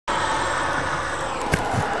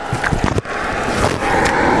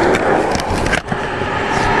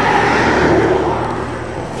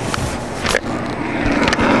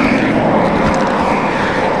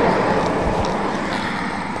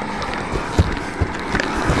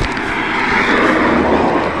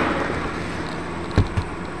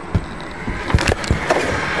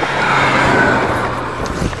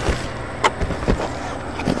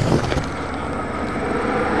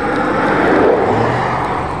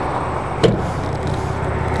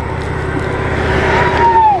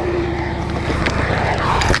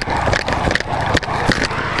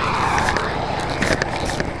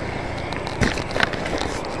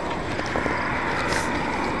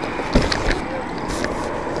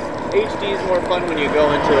HD is more fun when you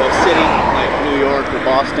go into a city like New York or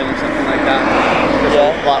Boston or something like that. There's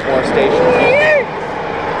a lot more stations.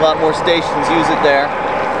 A lot more stations use it there,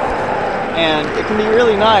 and it can be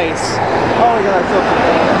really nice. Oh my God, I feel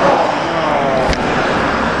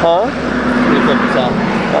Huh? Let me flip this off.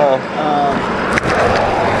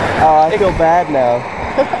 Oh, I feel bad now.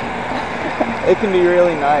 It can be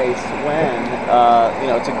really nice when you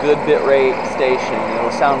know, it's a good bit rate station. It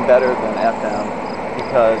will sound better than FM,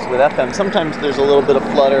 because with FM sometimes there's a little bit of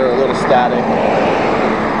flutter or a little static.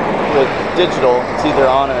 With digital, it's either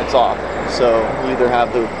on or it's off. So you either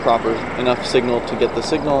have the proper enough signal to get the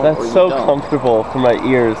signal, That's or you so don't. comfortable for my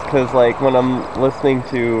ears, because like when I'm listening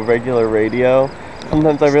to regular radio,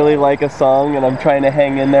 sometimes I really like a song and I'm trying to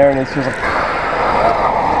hang in there and it's just like...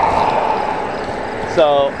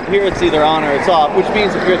 So here it's either on or it's off, which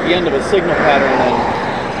means if you're at the end of a signal pattern, then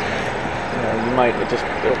you know, you might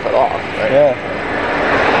it'll cut off, right? Yeah.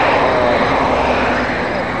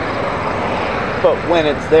 But when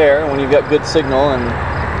it's there, when you've got good signal and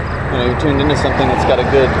you know, you're tuned into something that's got a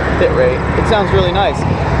good bit rate, it sounds really nice.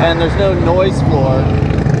 And there's no noise floor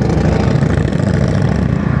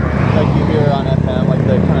like you hear on FM, like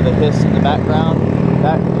the kind of the hiss in the background.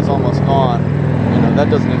 That is almost gone. You know, that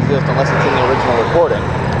doesn't exist unless it's in the original recording.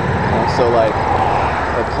 You know, so like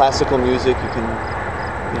classical music, you can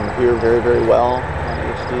hear very, very well on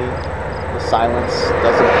HD. The silence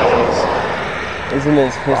Isn't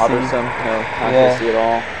as hissy. bothersome. No, not hissy at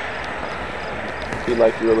all. It'd be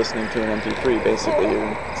like you were listening to an MP3. Basically,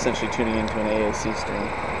 you're essentially tuning into an AAC stream.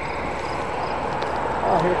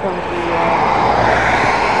 Oh, here comes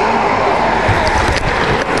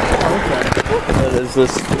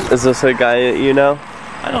Is this a guy that you know?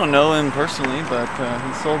 I don't know him personally, but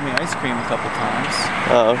he sold me ice cream a couple times.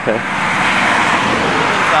 Oh, okay.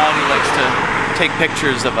 Turns out he likes to take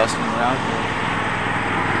pictures of us when we're out here.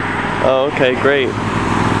 Oh, okay, great.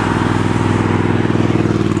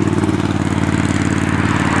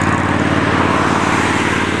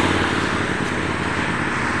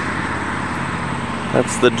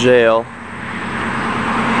 That's the jail.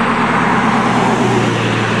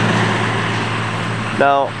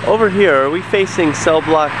 Now, over here, are we facing cell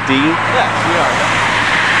block D? Yes, we are.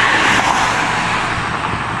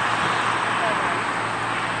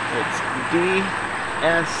 It's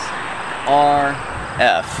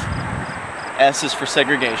DSRF. S is for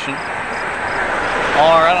segregation. R,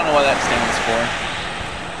 I don't know what that stands for.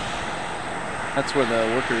 That's where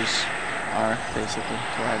the workers are, basically.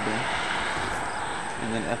 That's where I've been.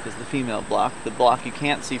 And then F is the female block. The block you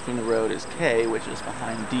can't see from the road is K, which is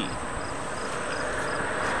behind D.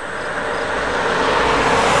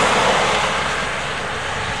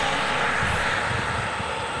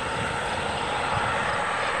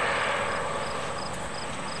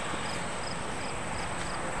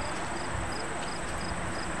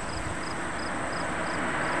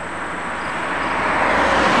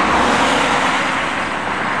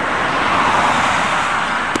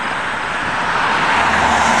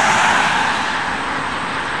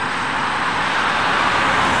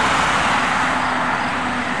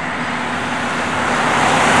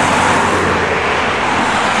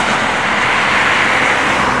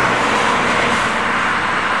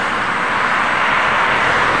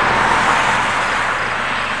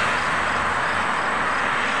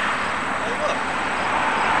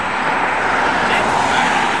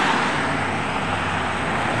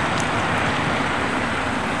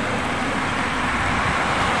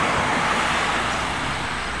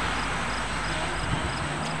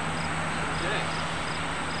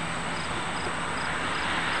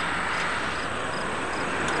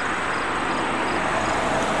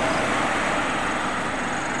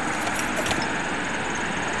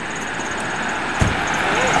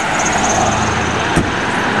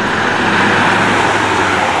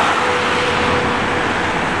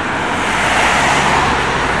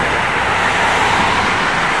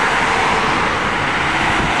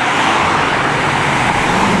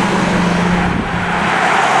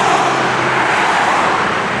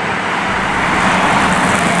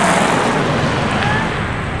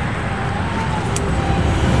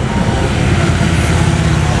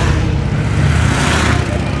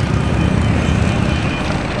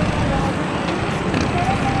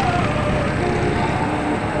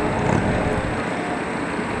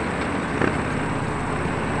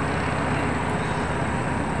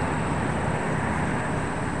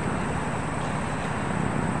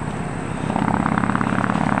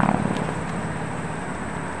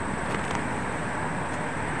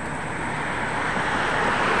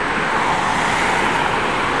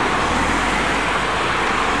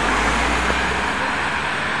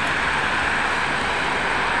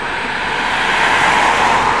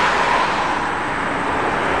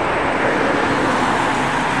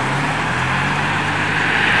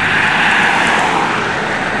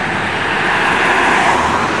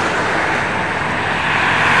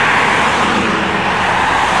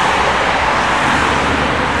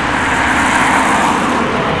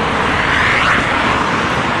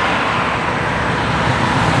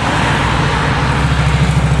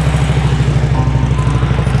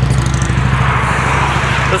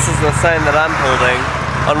 This is the sign that I'm holding.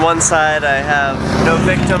 On one side I have no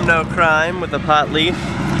victim, no crime with a pot leaf.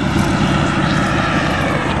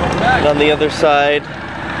 And on the other side,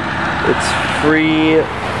 it's Free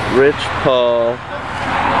Rich Paul.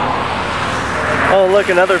 Oh look,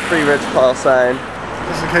 another Free Rich Paul sign.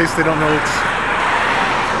 Just in case they don't know it's...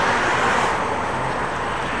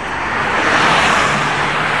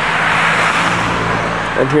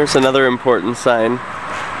 And here's another important sign,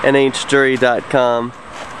 nhjury.com.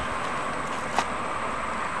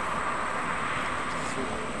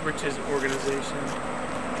 Rich's organization. We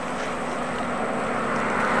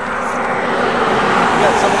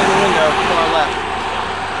got someone in the window to our left.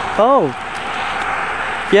 Oh,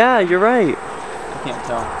 yeah, you're right. I can't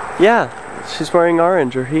tell. Yeah, she's wearing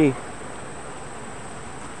orange, or he.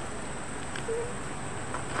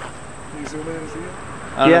 Can you zoom in and see it?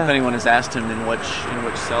 I don't know Yeah. if anyone has asked him in which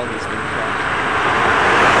cell he's been from.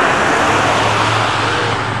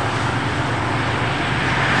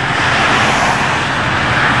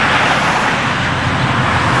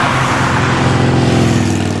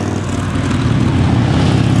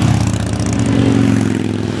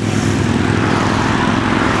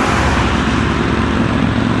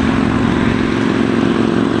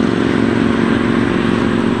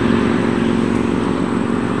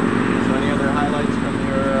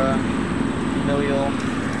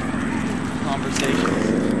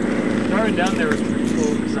 Driving down there was pretty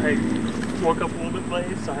cool because I woke up a little bit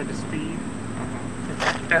late, so I had to speed.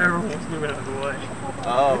 Everyone was moving out of the way.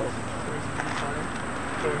 Oh. It was pretty funny.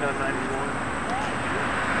 Going down 91.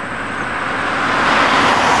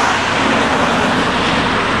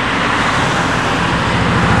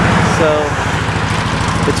 So,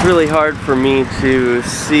 it's really hard for me to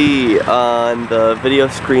see on the video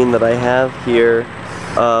screen that I have here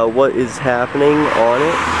what is happening on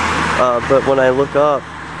it. But when I look up,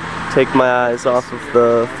 take my eyes off of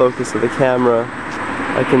the focus of the camera,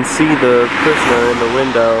 I can see the prisoner in the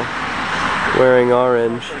window wearing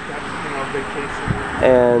orange.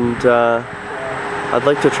 And I'd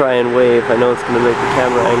like to try and wave. I know it's going to make the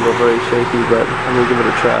camera angle very shaky, but I'm going to give it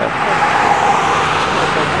a try.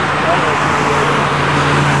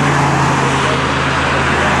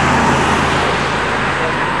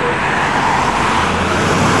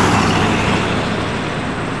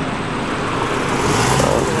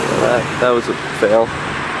 That was a fail.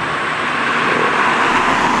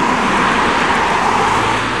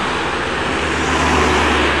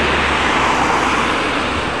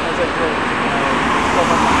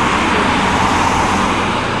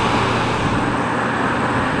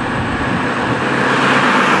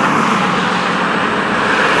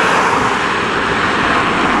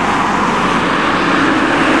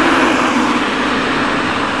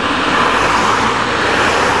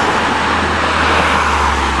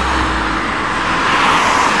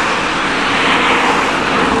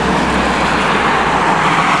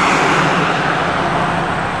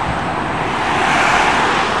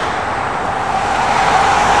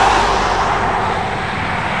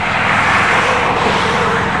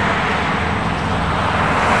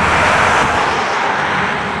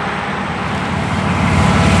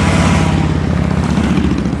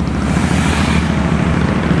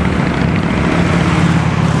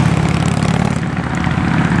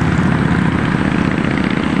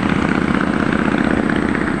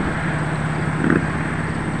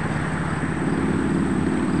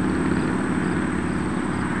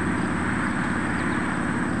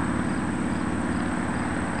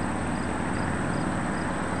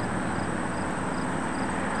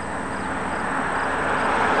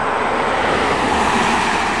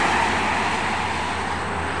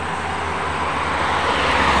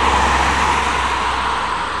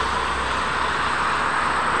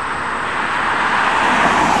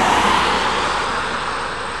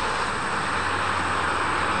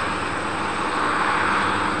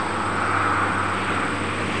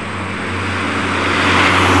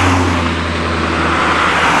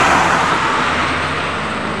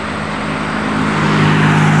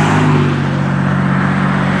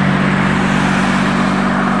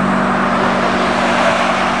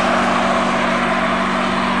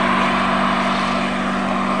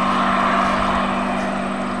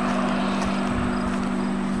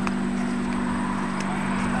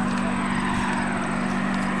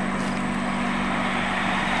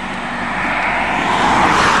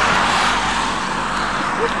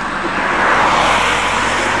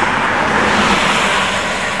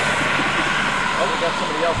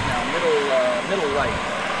 middle right.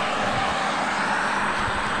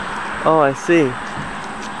 Oh, I see.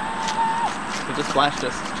 He just flashed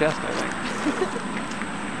us his chest, I think.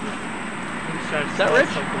 Is Is that Rich?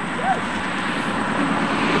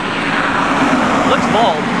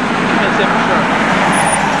 bald. Can't say for sure.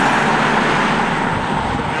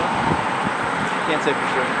 Can't say for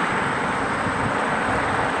sure.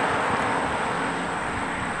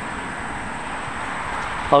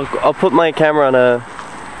 I'll put my camera on a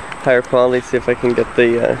higher quality, see if I can get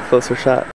the closer shot.